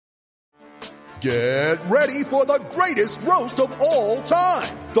Get ready for the greatest roast of all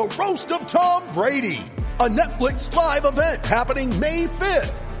time. The Roast of Tom Brady. A Netflix live event happening May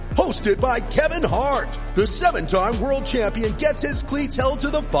 5th. Hosted by Kevin Hart. The 7-time world champion gets his cleats held to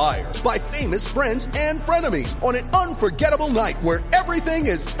the fire by famous friends and frenemies on an unforgettable night where everything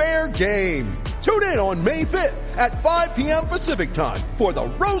is fair game. Tune in on May 5th at 5 p.m. Pacific time for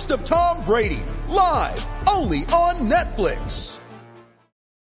the Roast of Tom Brady. Live only on Netflix.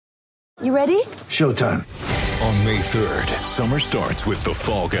 You ready? Showtime. On May 3rd, summer starts with The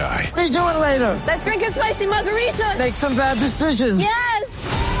Fall Guy. What are you doing later? Let's drink a spicy margarita. Make some bad decisions. Yes.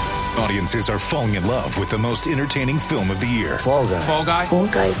 Audiences are falling in love with the most entertaining film of the year. Fall Guy. Fall Guy? Fall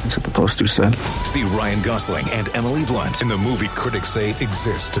Guy. That's what the poster said. See Ryan Gosling and Emily Blunt in the movie critics say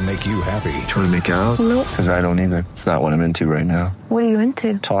exists to make you happy. Trying to make it out? Nope. Because I don't either. It's not what I'm into right now. What are you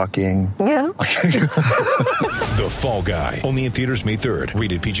into? Talking. Yeah. The Fall Guy. Only in theaters May 3rd.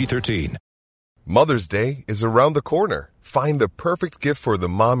 Rated PG-13. Mother's Day is around the corner. Find the perfect gift for the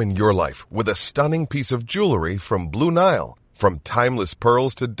mom in your life with a stunning piece of jewelry from Blue Nile. From timeless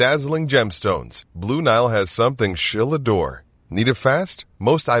pearls to dazzling gemstones, Blue Nile has something she'll adore. Need it fast?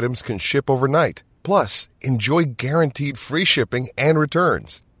 Most items can ship overnight. Plus, enjoy guaranteed free shipping and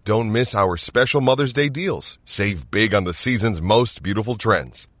returns. Don't miss our special Mother's Day deals. Save big on the season's most beautiful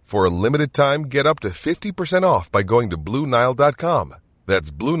trends. For a limited time, get up to 50% off by going to BlueNile.com.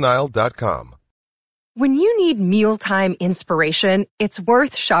 That's BlueNile.com. When you need mealtime inspiration, it's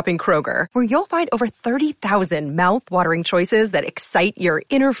worth shopping Kroger, where you'll find over 30,000 mouth-watering choices that excite your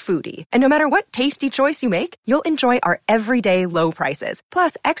inner foodie. And no matter what tasty choice you make, you'll enjoy our everyday low prices,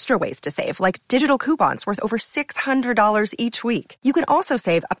 plus extra ways to save, like digital coupons worth over $600 each week. You can also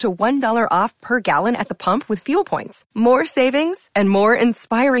save up to $1 off per gallon at the pump with fuel points. More savings and more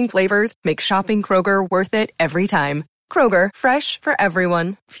inspiring flavors make shopping Kroger worth it every time. Kroger, fresh for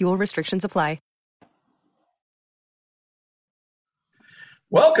everyone. Fuel restrictions apply.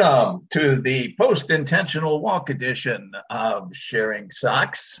 Welcome to the post-intentional walk edition of Sharing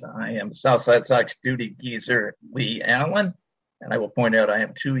Socks. I am Southside Sox duty geezer Lee Allen, and I will point out I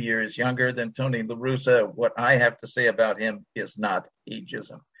am 2 years younger than Tony La Russa. What I have to say about him is not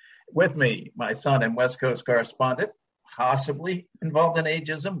ageism. With me, my son and West Coast correspondent, possibly involved in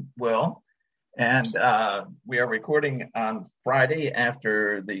ageism, Will. And we are recording on Friday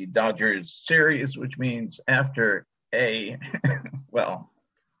after the Dodgers series, which means after the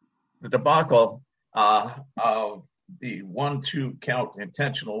debacle of the 1-2 count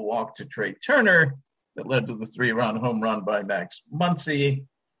intentional walk to Trey Turner that led to the 3-run home run by Max Muncy.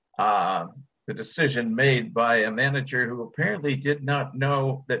 The decision made by a manager who apparently did not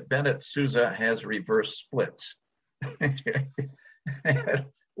know that Bennett Sousa has reverse splits.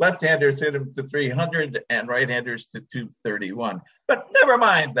 Left-handers hit him to 300 and right-handers to 231. But never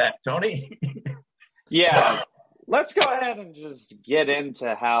mind that, Tony. Yeah. Let's go ahead and just get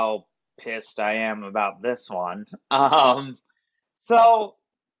into how pissed I am about this one. So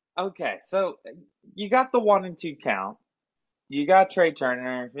you got the 1 and 2 count. You got Trey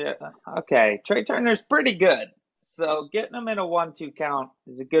Turner. Yeah, okay, Trey Turner's pretty good. So getting him in a 1-2 count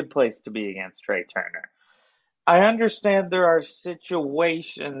is a good place to be against Trey Turner. I understand there are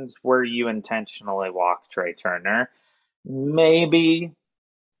situations where you intentionally walk Trey Turner. Maybe.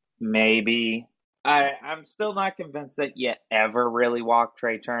 I'm still not convinced that you ever really walk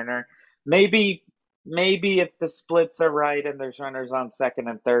Trey Turner. Maybe if the splits are right and there's runners on second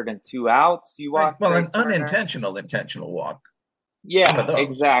and third and 2 outs, you walk Trey an Turner. intentional walk. Yeah,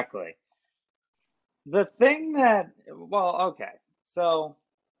 exactly. The thing so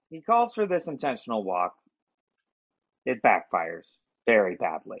he calls for this intentional walk. It backfires very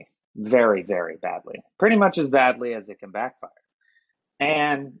badly. Very, very badly. Pretty much as badly as it can backfire.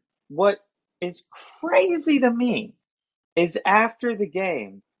 And what is crazy to me is after the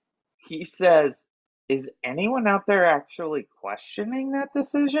game, he says, is anyone out there actually questioning that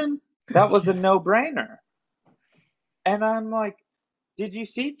decision? That was a no-brainer. And I'm like, did you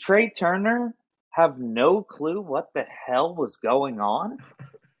see Trey Turner have no clue what the hell was going on?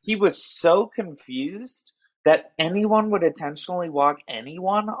 He was so confused that anyone would intentionally walk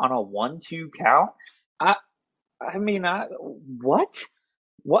anyone on a 1-2 count. What?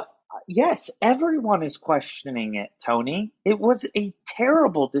 What? Yes, everyone is questioning it, Tony. It was a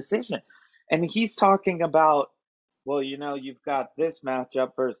terrible decision. And he's talking about, well, you've got this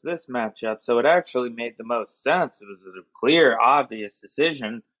matchup versus this matchup, so it actually made the most sense. It was a clear, obvious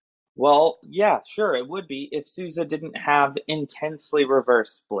decision. Well, yeah, sure, it would be if Sousa didn't have intensely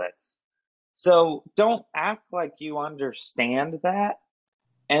reverse splits. So don't act like you understand that,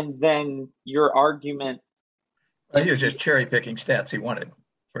 and then your argument... He was just cherry-picking stats he wanted.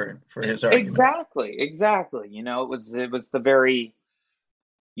 for his argument. Exactly. You know, it was the very,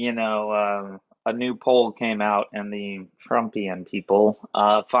 you know, a new poll came out and the Trumpian people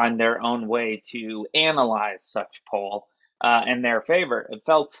find their own way to analyze such poll in their favor. It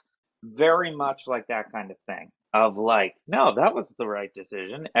felt very much like that kind of thing of like, no, that was the right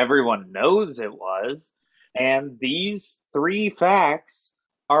decision. Everyone knows it was. And these three facts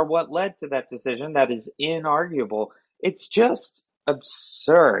are what led to that decision that is inarguable. It's just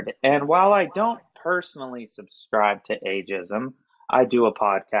absurd. And while I don't personally subscribe to ageism, I do a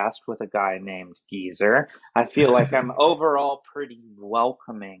podcast with a guy named Geezer. I feel like I'm overall pretty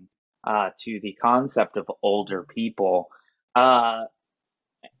welcoming to the concept of older people.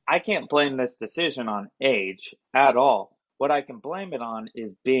 I can't blame this decision on age at all. What I can blame it on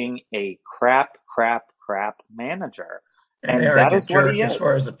is being a crap manager. And that is what he is. As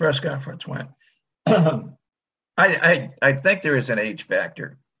far as the press conference went. I think there is an age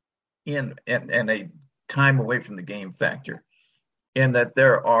factor and a time away from the game factor, in that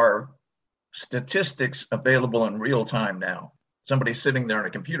there are statistics available in real time now. Somebody's sitting there on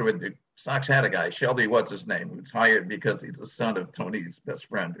a computer with the Sox had a guy, Shelby, what's his name, who's hired because he's the son of Tony's best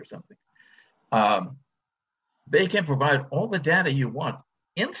friend or something. They can provide all the data you want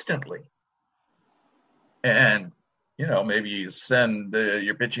instantly. And, you know, maybe you send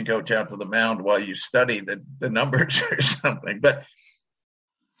your pitching coach out to the mound while you study the numbers or something. But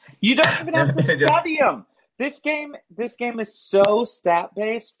you don't even have to study them. This game is so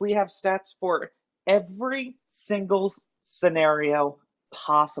stat-based. We have stats for every single scenario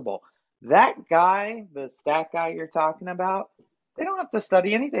possible. That guy, the stat guy you're talking about, they don't have to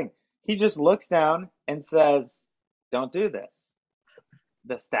study anything. He just looks down and says, don't do this.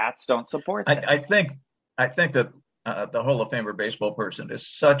 The stats don't support that. I think that the Hall of Famer baseball person is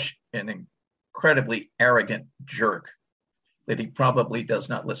such an incredibly arrogant jerk that he probably does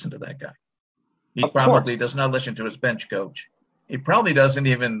not listen to that guy. He probably does not listen to his bench coach. He probably doesn't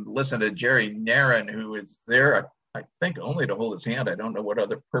even listen to Jerry Narron, who is there, I think, only to hold his hand. I don't know what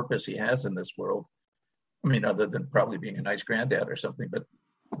other purpose he has in this world. I mean, other than probably being a nice granddad or something, but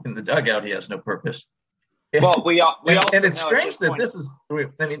in the dugout, he has no purpose. Well, and it's strange that this is,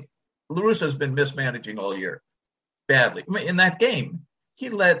 I mean, La Russa has been mismanaging all year badly. I mean, in that game, he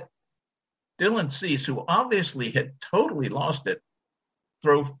let Dylan Cease, who obviously had totally lost it,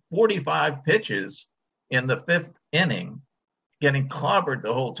 throw 45 pitches in the fifth inning, getting clobbered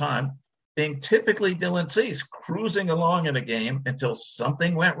the whole time, being typically Dylan Cease, cruising along in a game until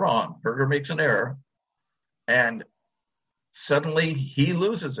something went wrong. Berger makes an error, and suddenly he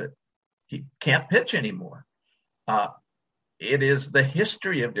loses it. He can't pitch anymore. It is the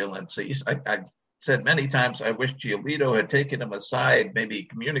history of Dylan Cease. I've said many times I wish Giolito had taken him aside, maybe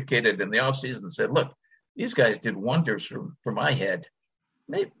communicated in the offseason and said, look, these guys did wonders for my head.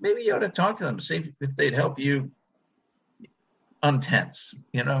 Maybe you ought to talk to them, see if they'd help you untense,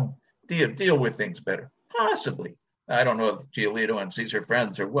 you know, deal with things better. Possibly. I don't know if Giolito and Cease are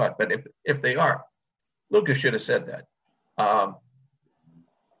friends or what, but if they are, Lucas should have said that.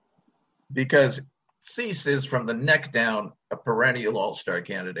 Because Cease is, from the neck down, a perennial all-star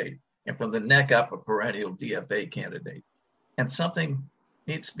candidate, and from the neck up, a perennial DFA candidate. And something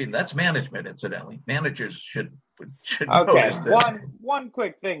needs to be, that's management, incidentally. Managers should notice this. One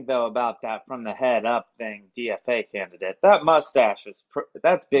quick thing, though, about that from the head up thing, DFA candidate. That mustache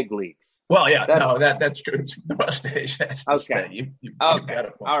that's big leagues. Well, yeah, that's true. It's the mustache has to stay. You've got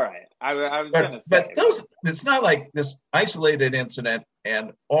a point. All right. I was going to say. But it's not like this isolated incident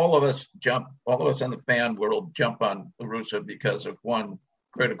and all of us in the fan world jump on La Russa because of one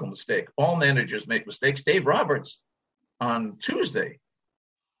critical mistake. All managers make mistakes. Dave Roberts on Tuesday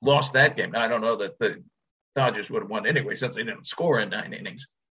lost that game. Now, I don't know that the Dodgers would have won anyway since they didn't score in 9 innings,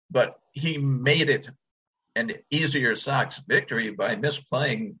 but he made it an easier Sox victory by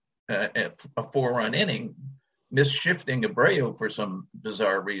misplaying a 4-run inning, misshifting Abreu for some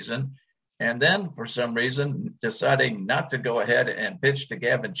bizarre reason, and then for some reason deciding not to go ahead and pitch to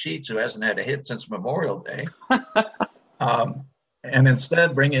Gavin Sheets, who hasn't had a hit since Memorial Day, and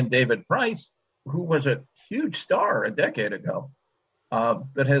instead bring in David Price, who was a huge star a decade ago,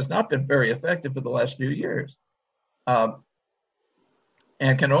 but has not been very effective for the last few years, and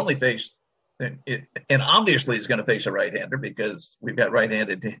can only face it, and obviously is going to face a right-hander because we've got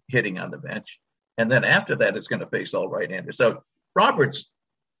right-handed hitting on the bench, and then after that it's going to face all right-handers. So Roberts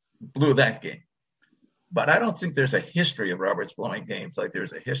blew that game, but I don't think there's a history of Roberts blowing games like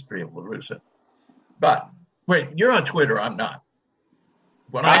there's a history of La Russa. But wait, you're on Twitter, I'm not.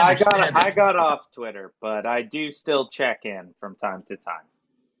 I got off Twitter, but I do still check in from time to time.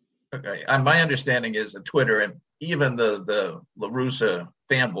 Okay, my understanding is that Twitter and even the La Russa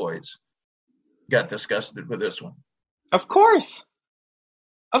fanboys got disgusted with this one. Of course.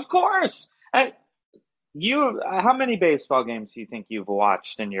 How many baseball games do you think you've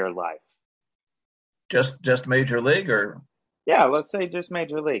watched in your life? Just Major League, or? Yeah, let's say just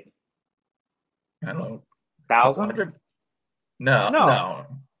Major League. I don't know. 1,000? No.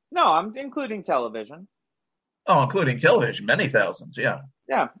 No, I'm including television. Oh, including television, many thousands, yeah.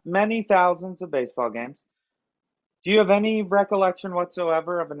 Yeah, many thousands of baseball games. Do you have any recollection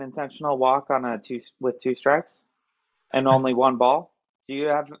whatsoever of an intentional walk on with 2 strikes and only 1 ball? Do you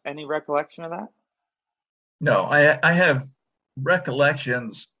have any recollection of that? No, I have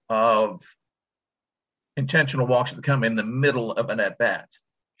recollections of intentional walks that come in the middle of an at-bat.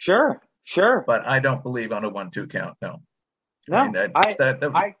 Sure. But I don't believe on a 1-2 count, no. No, I mean,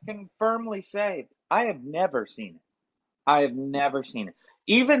 I can firmly say I have never seen it.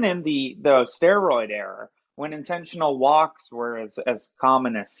 Even in the steroid era, when intentional walks were as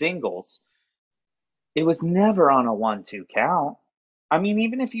common as singles, it was never on a 1-2 count. I mean,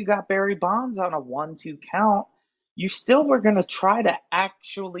 even if you got Barry Bonds on a 1-2 count, you still were going to try to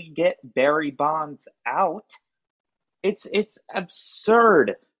actually get Barry Bonds out. It's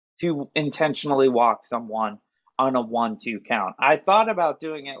absurd to intentionally walk someone on a 1-2 count. I thought about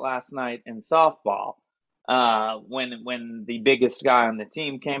doing it last night in softball when the biggest guy on the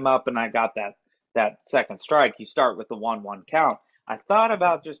team came up and I got that second strike. You start with the 1-1 count. I thought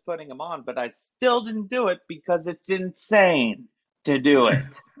about just putting him on, but I still didn't do it because it's insane to do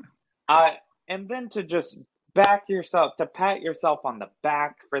it. And then to just pat yourself on the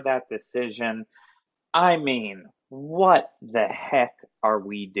back for that decision. I mean, what the heck are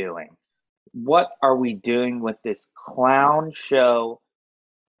we doing? What are we doing with this clown show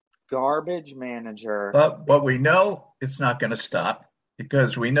garbage manager? But we know it's not going to stop,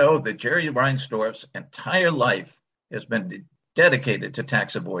 because we know that Jerry Reinsdorf's entire life has been dedicated to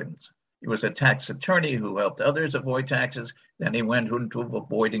tax avoidance. He was a tax attorney who helped others avoid taxes. Then he went into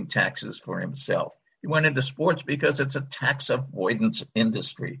avoiding taxes for himself. He went into sports because it's a tax avoidance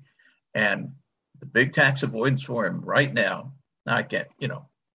industry. And the big tax avoidance for him right now,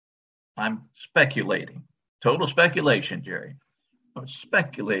 I'm speculating, total speculation, Jerry. I'm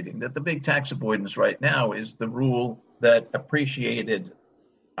speculating that the big tax avoidance right now is the rule that appreciated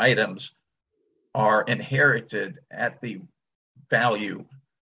items are inherited at the value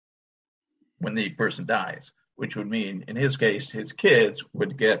when the person dies, which would mean, in his case, his kids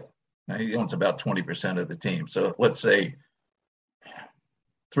would get, he owns about 20% of the team. So let's say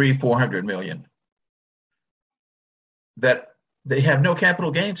 $400 million that they have no capital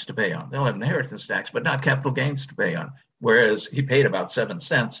gains to pay on. They'll have inheritance tax, but not capital gains to pay on. Whereas he paid about 7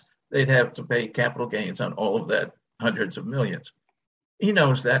 cents, they'd have to pay capital gains on all of that, hundreds of millions. He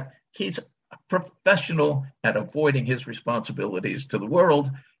knows that. He's a professional at avoiding his responsibilities to the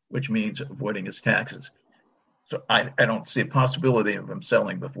world, which means avoiding his taxes. So I don't see a possibility of him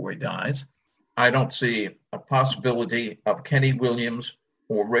selling before he dies. I don't see a possibility of Kenny Williams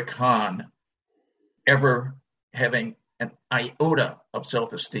or Rick Hahn ever having an iota of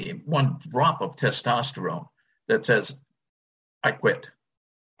self-esteem, one drop of testosterone that says, I quit.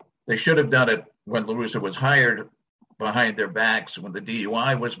 They should have done it when La Russa was hired behind their backs, when the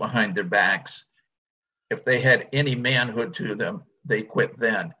DUI was behind their backs. If they had any manhood to them, they quit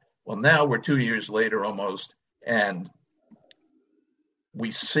then. Well, now we're 2 years later almost, and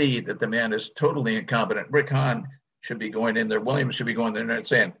we see that the man is totally incompetent. Rick Hahn should be going in there. Williams should be going in there and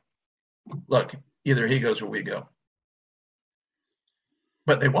saying, look, either he goes or we go.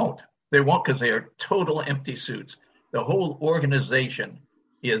 But they won't. They won't, because they are total empty suits. The whole organization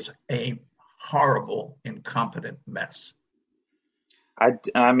is a horrible, incompetent mess.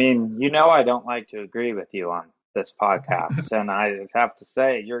 I mean, I don't like to agree with you on this podcast, and I have to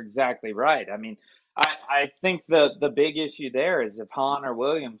say you're exactly right. I mean, I think the big issue there is if Hahn or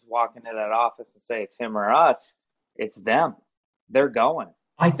Williams walk into that office and say it's him or us, it's them. They're going.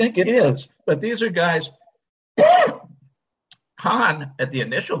 I think it is, but these are guys. Hahn, at the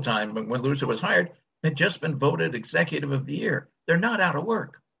initial time when La Russa was hired, had just been voted Executive of the Year. They're not out of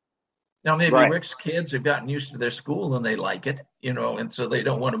work. Now, maybe right. Rick's kids have gotten used to their school and they like it, and so they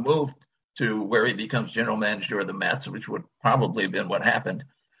don't want to move to where he becomes general manager of the Mets, which would probably have been what happened.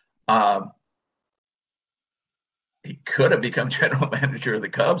 He could have become general manager of the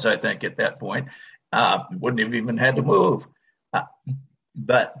Cubs, I think, at that point. Wouldn't have even had to move.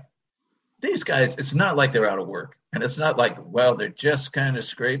 But these guys, it's not like they're out of work. And it's not like, well, they're just kind of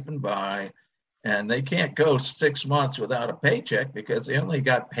scraping by and they can't go 6 months without a paycheck because they only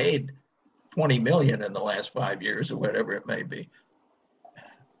got paid $20 million in the last 5 years or whatever it may be.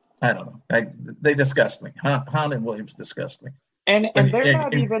 I don't know. They disgust me. Hahn and Williams disgust me. And they're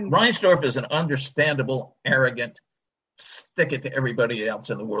not even. Reinsdorf is an understandable, arrogant, stick it to everybody else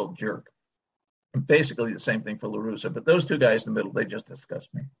in the world jerk. And basically the same thing for La Russa. But those two guys in the middle, they just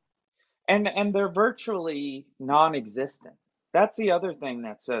disgust me. And they're virtually non-existent. That's the other thing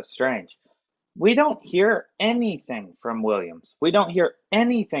that's so strange. We don't hear anything from Williams. We don't hear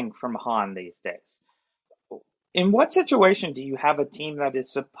anything from Hahn these days. In what situation do you have a team that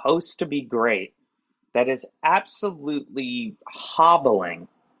is supposed to be great, that is absolutely hobbling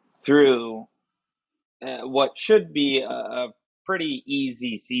through what should be a pretty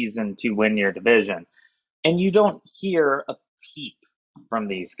easy season to win your division, and you don't hear a peep from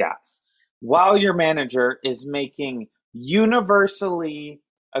these guys, while your manager is making universally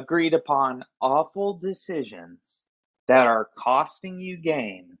agreed upon awful decisions that are costing you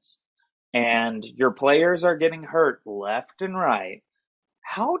games, and your players are getting hurt left and right?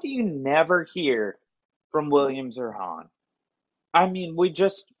 How do you never hear from Williams or Hahn? I mean,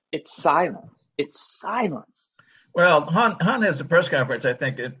 it's silence. It's silence. Well, Hahn has a press conference, I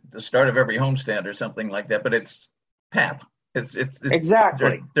think, at the start of every homestand or something like that, but it's pap. It's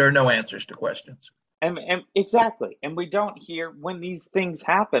exactly. There are no answers to questions. And exactly. And we don't hear, when these things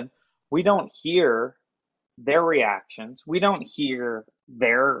happen, we don't hear their reactions. We don't hear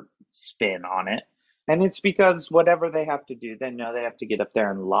their spin on it. And it's because whatever they have to do, they know they have to get up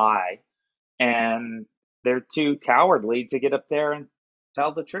there and lie. And they're too cowardly to get up there and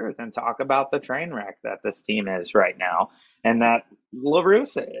tell the truth and talk about the train wreck that this team is right now and that La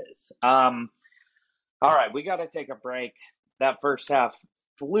Russa is. All right, we got to take a break. That first half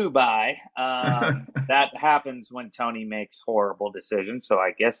flew by. That happens when Tony makes horrible decisions. So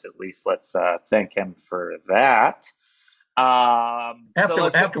I guess at least let's thank him for that.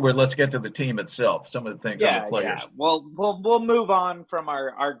 Afterward, let's get to the team itself. Some of the things on the players. Yeah. Well, we'll move on from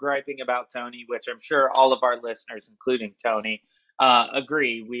our griping about Tony, which I'm sure all of our listeners, including Tony,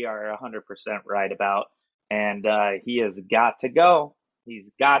 agree we are 100% right about. And he has got to go. He's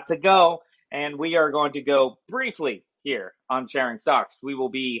got to go. And we are going to go briefly here on Sharing Socks. We will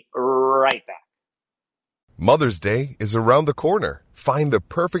be right back. Mother's Day is around the corner. Find the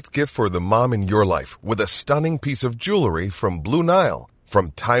perfect gift for the mom in your life with a stunning piece of jewelry from Blue Nile.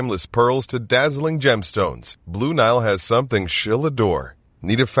 From timeless pearls to dazzling gemstones, Blue Nile has something she'll adore.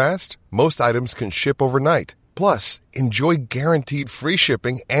 Need it fast? Most items can ship overnight. Plus, enjoy guaranteed free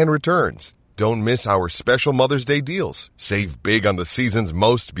shipping and returns. Don't miss our special Mother's Day deals. Save big on the season's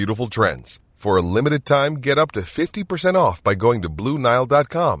most beautiful trends. For a limited time, get up to 50% off by going to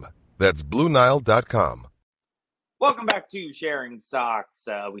BlueNile.com. That's BlueNile.com. Welcome back to Sharing Socks.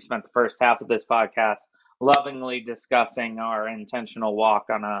 We spent the first half of this podcast lovingly discussing our intentional walk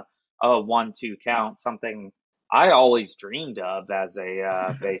on a 1-2 count, something I always dreamed of as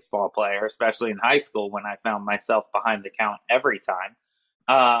a baseball player, especially in high school when I found myself behind the count every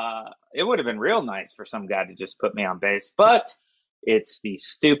time. It would have been real nice for some guy to just put me on base, but it's the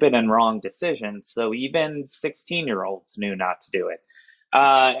stupid and wrong decision, so even 16-year-olds knew not to do it.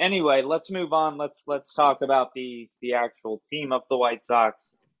 Anyway, let's move on. Let's talk about the actual team of the White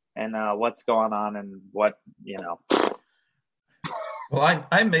Sox and what's going on and what. Well,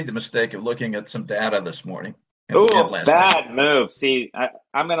 I made the mistake of looking at some data this morning. Ooh, bad move. See,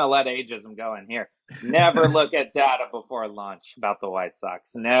 I'm going to let ageism go in here. Never look at data before lunch about the White Sox.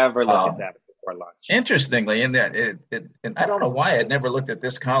 Never look at data before lunch. Interestingly, in that, and I don't know why I'd never looked at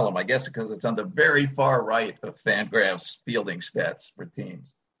this column. I guess because it's on the very far right of Fangraph's fielding stats for teams.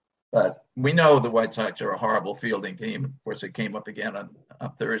 But we know the White Sox are a horrible fielding team. Of course, it came up again on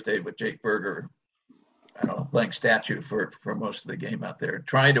Thursday with Jake Berger, playing statue for most of the game out there,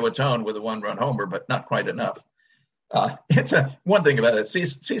 trying to atone with a one-run homer, but not quite enough. It's one thing about it.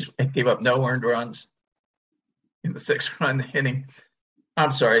 Cease gave up no earned runs in the 6-run inning.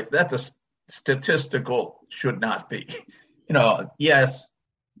 I'm sorry, that's a statistical should not be. Yes,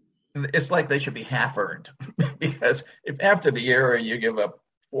 it's like they should be half earned because if after the error you give up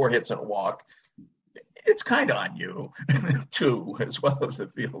 4 hits and a walk, it's kind of on you too, as well as the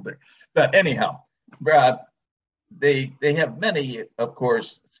fielder. But anyhow, they have many, of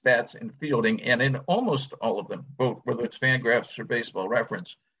course, stats in fielding, and in almost all of them, both whether it's Fangraphs or Baseball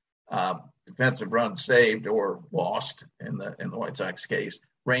Reference, defensive runs saved or lost in the White Sox case,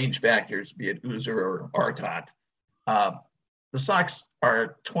 range factors, be it Uzer or Artot. The Sox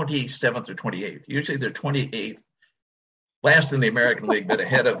are 27th or 28th. Usually they're 28th, last in the American League, but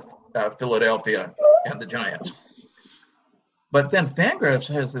ahead of Philadelphia and the Giants. But then Fangraphs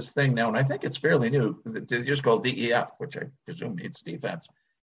has this thing now, and I think it's fairly new. It's just called DEF, which I presume means defense.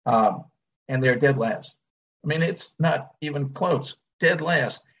 And they're dead last. I mean, it's not even close. Dead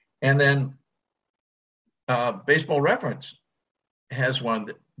last. And then Baseball Reference has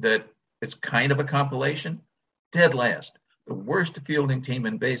one that it's kind of a compilation. Dead last, the worst fielding team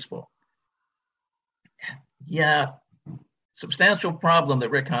in baseball. Yeah, substantial problem that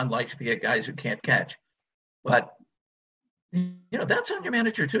Rick Hahn likes to get guys who can't catch. But, that's on your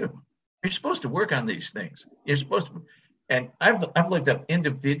manager too. You're supposed to work on these things. You're supposed to. And I've looked up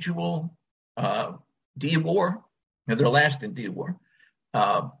individual D-WAR, their last in D-WAR.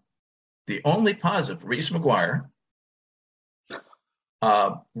 The only positive, Reese McGuire.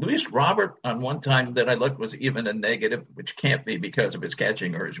 Luis Robert on one time that I looked was even a negative, which can't be because of his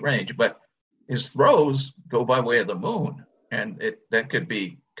catching or his range, but his throws go by way of the moon, and that could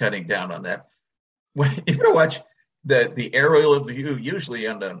be cutting down on that. If you watch the aerial view, usually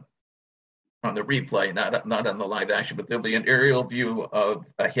on the replay, not on the live action, but there'll be an aerial view of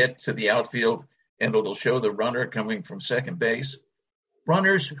a hit to the outfield, and it'll show the runner coming from second base.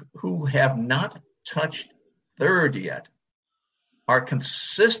 Runners who have not touched third yet are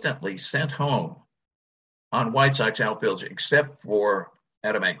consistently sent home on White Sox outfields, except for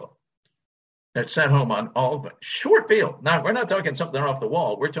Adam Engel. They're sent home on all of it. Short field. Now, we're not talking something off the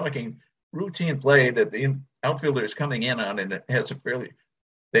wall. We're talking routine play that the outfielder is coming in on, and it has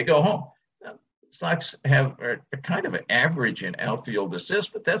they go home. Sox are kind of an average in outfield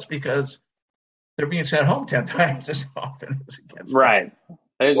assists, but that's because they're being sent home 10 times as often as against right.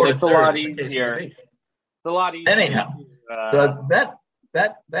 It's a lot easier. It's a lot easier. Anyhow, so that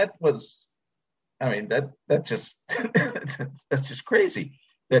was, that's just crazy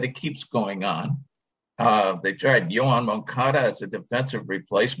that it keeps going on. They tried Yoan Moncada as a defensive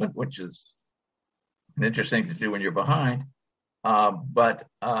replacement, which is an interesting to do when you're behind. But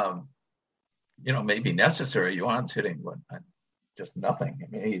maybe necessary. Yoan's hitting just nothing. I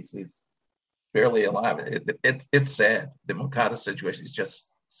mean, he's barely alive. It's sad. The Moncada situation is just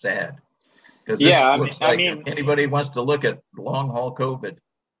sad. Because if anybody wants to look at long haul COVID,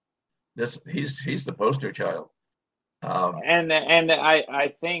 he's the poster child. And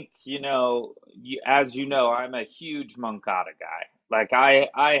I think, as you know, I'm a huge Moncada guy. Like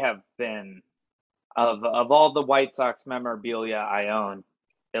I have been, of all the White Sox memorabilia I own,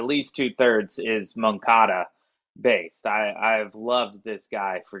 at least 2/3 is Moncada based. I've loved this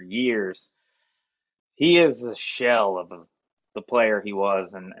guy for years. He is a shell of the player he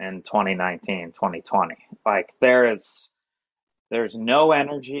was in 2019, 2020. Like there's no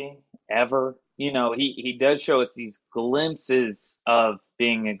energy ever. He does show us these glimpses of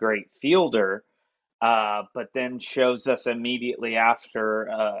being a great fielder, but then shows us immediately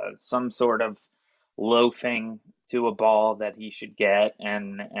after some sort of loafing to a ball that he should get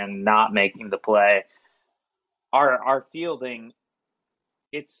and not making the play. Our fielding,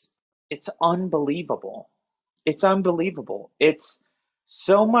 it's unbelievable. It's unbelievable. It's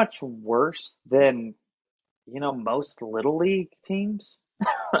so much worse than, most Little League teams.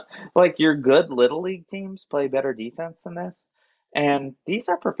 Like your good Little League teams play better defense than this. And these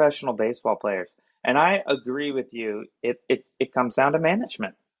are professional baseball players. And I agree with you. It comes down to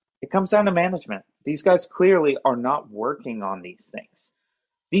management. It comes down to management. These guys clearly are not working on these things.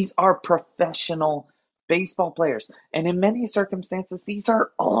 These are professional baseball players. And in many circumstances, these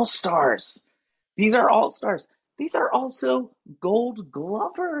are all-stars. These are all-stars. These are also gold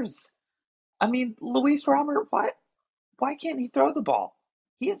glovers. I mean, Luis Robert, why can't he throw the ball?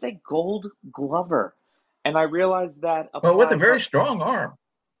 He is a gold glover. And I realize that... with a very strong arm.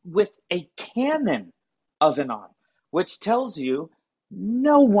 With a cannon of an arm, which tells you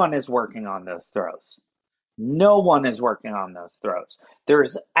no one is working on those throws. No one is working on those throws. There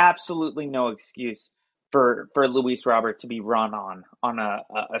is absolutely no excuse for Luis Robert to be run on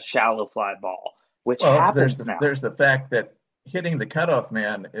a shallow fly ball, which happens now. There's the fact that hitting the cutoff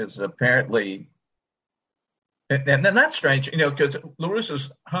man is apparently... And then that's strange, because Luis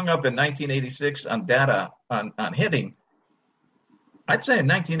was hung up in 1986 on data on hitting. I'd say in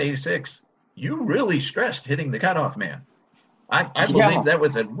 1986, you really stressed hitting the cutoff man. I believe that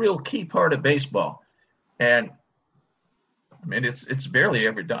was a real key part of baseball. And, it's barely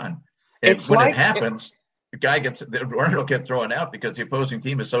ever done. When it happens, the runner will get thrown out because the opposing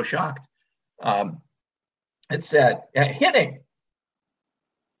team is so shocked. It's sad. Hitting.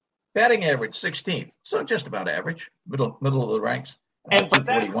 Batting average, 16th. So just about average, middle of the ranks. But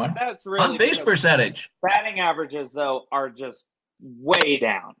that's really on base percentage. Batting averages, though, are just way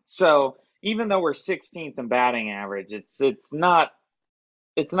down. So even though we're 16th in batting average, it's not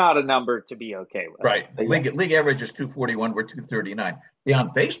a number to be okay with. Right. League average is 241. We're 239. The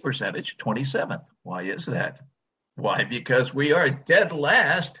on base percentage, 27th. Why is that? Why? Because we are dead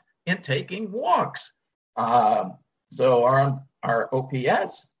last in taking walks. So our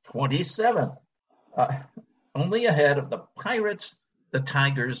OPS, 27th, only ahead of the Pirates the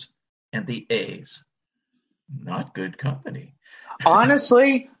Tigers, and the A's. Not good company.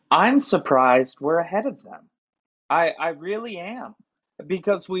 Honestly, I'm surprised we're ahead of them. I really am,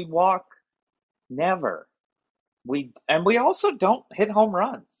 because we walk never. We also don't hit home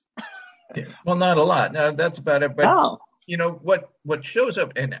runs. Yeah. Well, not a lot. No, that's about it. But No. you know what shows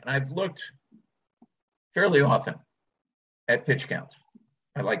up, and I've looked fairly often at pitch counts.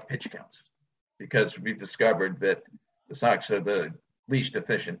 I like pitch counts because we've discovered that the Sox are the least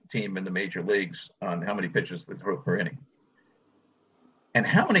efficient team in the major leagues on how many pitches they throw per inning. And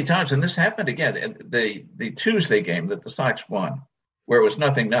how many times, and this happened again, the Tuesday game that the Sox won, where it was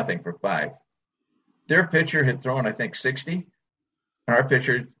 0-0 for 5. Their pitcher had thrown, I think, 60. And our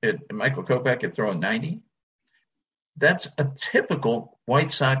pitcher, Michael Kopech, had thrown 90. That's a typical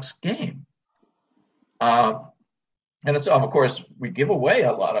White Sox game. And it's, of course, we give away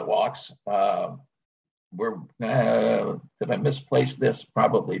a lot of walks. Did I misplace this?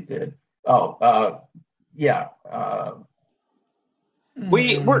 Probably did. Yeah.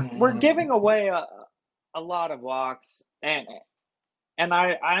 We're giving away a lot of walks, and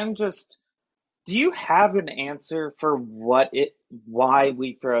I'm just. Do you have an answer for why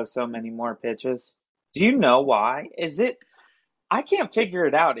we throw so many more pitches? Do you know why? Is it? I can't figure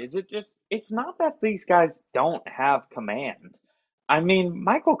it out. Is it just? It's not that these guys don't have command. I mean,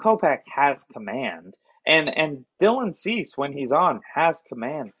 Michael Kopech has command, and Dylan Cease, when he's on, has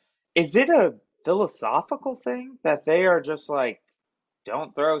command. Is it a philosophical thing that they are just like,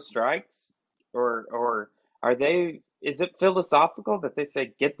 don't throw strikes, or are they? Is it philosophical that they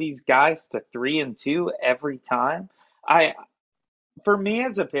say get these guys to 3-2 every time? For me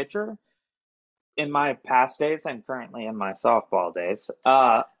as a pitcher, in my past days and currently in my softball days,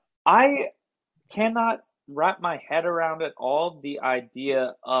 I cannot wrap my head around at all the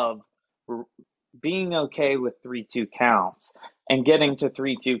idea of being okay with 3-2 counts and getting to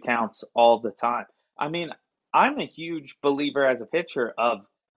 3-2 counts all the time. I mean, I'm a huge believer as a pitcher of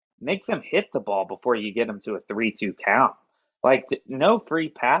make them hit the ball before you get them to a 3-2 count. Like, no free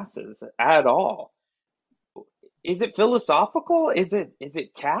passes at all. Is it philosophical? Is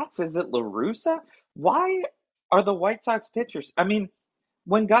it Katz? Is it La Russa? Why are the White Sox pitchers? I mean,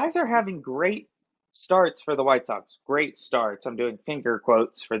 when guys are having great starts for the White Sox, great starts, I'm doing finger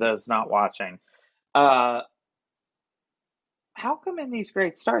quotes for those not watching. How come in these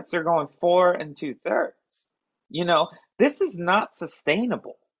great starts they're going 4 2/3? You know, this is not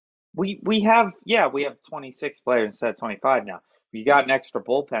sustainable. We have 26 players instead of 25 now. You got an extra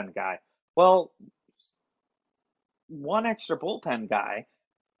bullpen guy. Well, one extra bullpen guy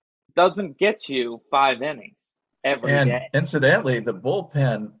doesn't get you 5 innings every day. Incidentally, the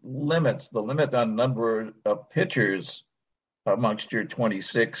bullpen the limit on number of pitchers amongst your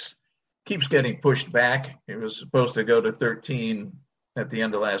 26 keeps getting pushed back. It was supposed to go to 13 at the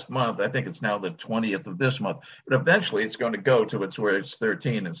end of last month. I think it's now the 20th of this month, but eventually it's going to go to where it's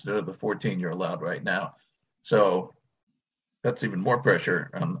 13 instead of the 14 you're allowed right now. So that's even more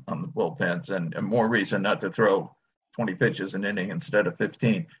pressure on the bullpens and more reason not to throw 20 pitches an inning instead of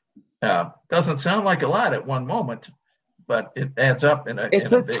 15. Doesn't sound like a lot at one moment, but it adds up in a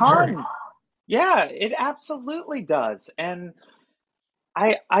big hurry. Yeah, it absolutely does. And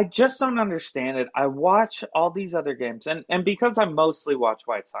I just don't understand it. I watch all these other games, and because I mostly watch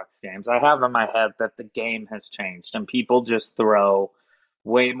White Sox games, I have in my head that the game has changed and people just throw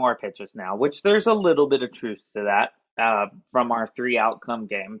way more pitches now, which there's a little bit of truth to that. From our 3 outcome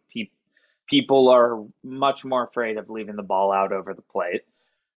game, people are much more afraid of leaving the ball out over the plate.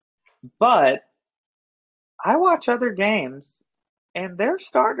 But I watch other games, and their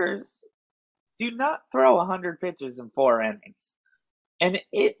starters do not throw 100 pitches in 4 innings. And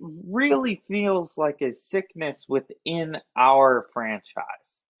it really feels like a sickness within our franchise.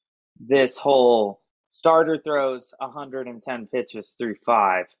 This whole starter throws 110 pitches through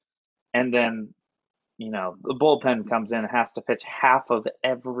 5, and then, the bullpen comes in and has to pitch half of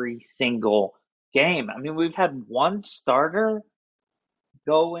every single game. I mean, we've had one starter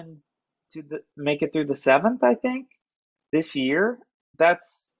go make it through the 7th, I think, this year.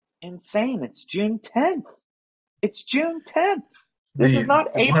 That's insane. It's June 10th. This is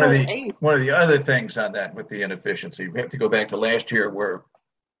not April 8th. One of the other things on that with the inefficiency, we have to go back to last year where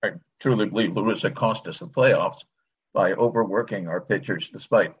I truly believe La Russa cost us the playoffs by overworking our pitchers,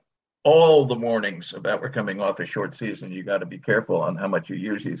 despite all the warnings about we're coming off a short season. You got to be careful on how much you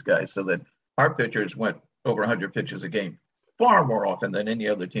use these guys, so that our pitchers went over 100 pitches a game far more often than any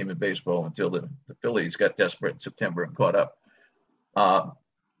other team in baseball until the Phillies got desperate in September and caught up.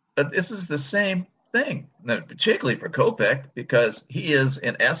 But this is the same thing, particularly for Kopech, because he is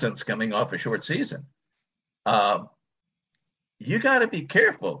in essence coming off a short season. you got to be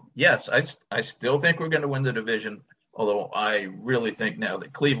careful. Yes, I still think we're going to win the division, although I really think now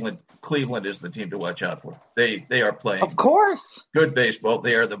that Cleveland is the team to watch out for. They are playing, of course, good baseball.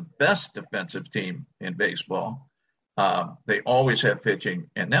 They are the best defensive team in baseball. They always have pitching,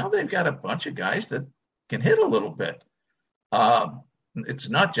 and now they've got a bunch of guys that can hit a little bit. It's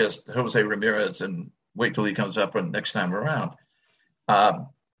not just Jose Ramirez and wait till he comes up next time around.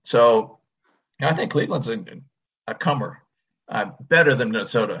 So I think Cleveland's a comer, better than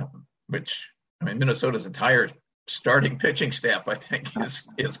Minnesota, Minnesota's entire starting pitching staff, I think,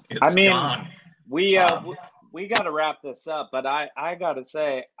 is gone. We got to wrap this up, but I got to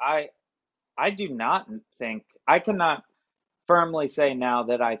say, I do not think, I cannot firmly say now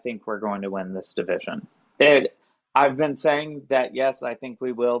that I think we're going to win this division. I've been saying that, yes, I think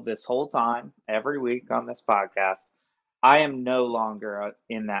we will this whole time, every week on this podcast. I am no longer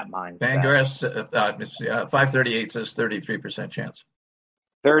in that mindset. Fangraphs 538 says 33% chance.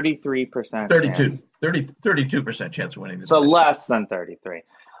 33%. 32% chance of winning. So less than 33.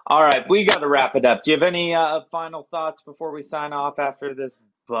 All right, we got to wrap it up. Do you have any final thoughts before we sign off after this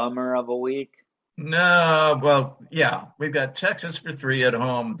bummer of a week? No, well, yeah, we've got Texas for 3 at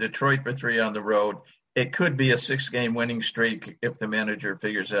home, Detroit for 3 on the road. It could be a 6-game winning streak if the manager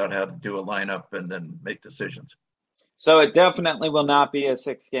figures out how to do a lineup and then make decisions. So it definitely will not be a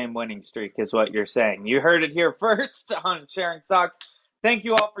 6-game winning streak is what you're saying. You heard it here first on Sharing Sox. Thank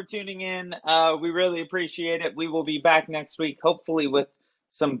you all for tuning in. We really appreciate it. We will be back next week, hopefully with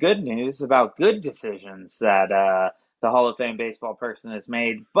some good news about good decisions that the Hall of Fame baseball person has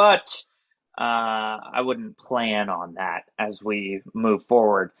made. But I wouldn't plan on that as we move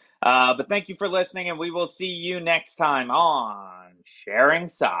forward. But thank you for listening, and we will see you next time on Sharing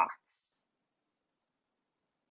Sox.